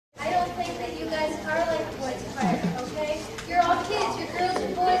think that you guys are like boys pirate, okay? You're all kids, you're girls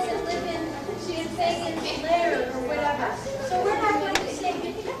and boys that live in faginsgangpickapocketlearning or whatever. So we're not going to sing,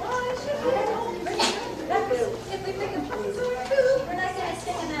 if we pick a pocket we're not going to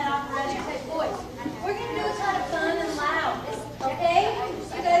sing in that operatic type voice. We're going to do it kind of fun and loud, okay?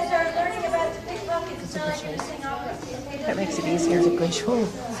 You guys are learning about the pickpockets. It's not like you're going to sing opera. Okay? That makes it easier. It's a good show.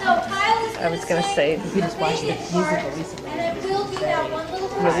 So Kyle is I was going to say, we just watched the musical recently. and I will do that one little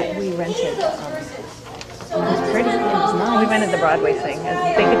part. We rented. Those verses. So It was let's pretty. just It kind of was follow nice. We rented the Broadway thing. And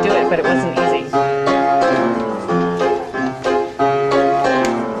they could do it, but it wasn't easy.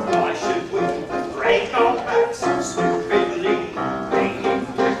 Why should we break our backs and stupidly paying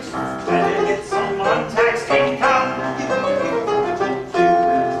tax when it hits on untaxed income?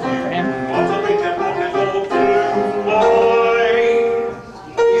 Want to pick a pocket or two? Why?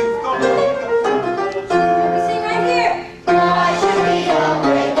 You've got to pick a pocket or two. We sing right here. Why should we all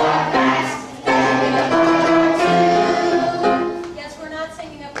break our backs? Pick a pocket or two. Yes, we're not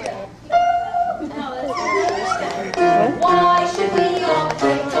singing up here. No, that's not understand. Why should we all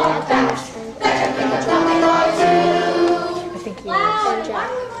break our backs? Better pick a pocket or two. I think he Loud. Why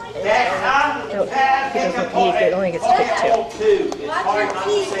do we want to do Get that? up, No, pick he a doesn't- pocket. he only gets to pick Pocket or two. It's Watch hard your not to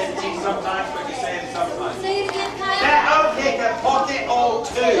teeth. say it sometimes, but you say it sometimes. Say it again, Kyle. Now pick a pocket or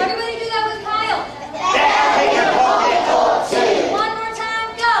two. Everybody do that with Kyle. Now pick a pocket or two. One more time,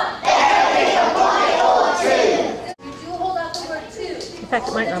 go. Pick a pocket or two. You do hold out the word two. In fact,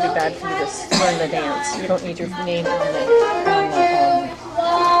 it might not be bad for you to learn the dance. You don't need your name on the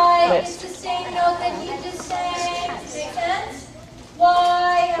Why? list.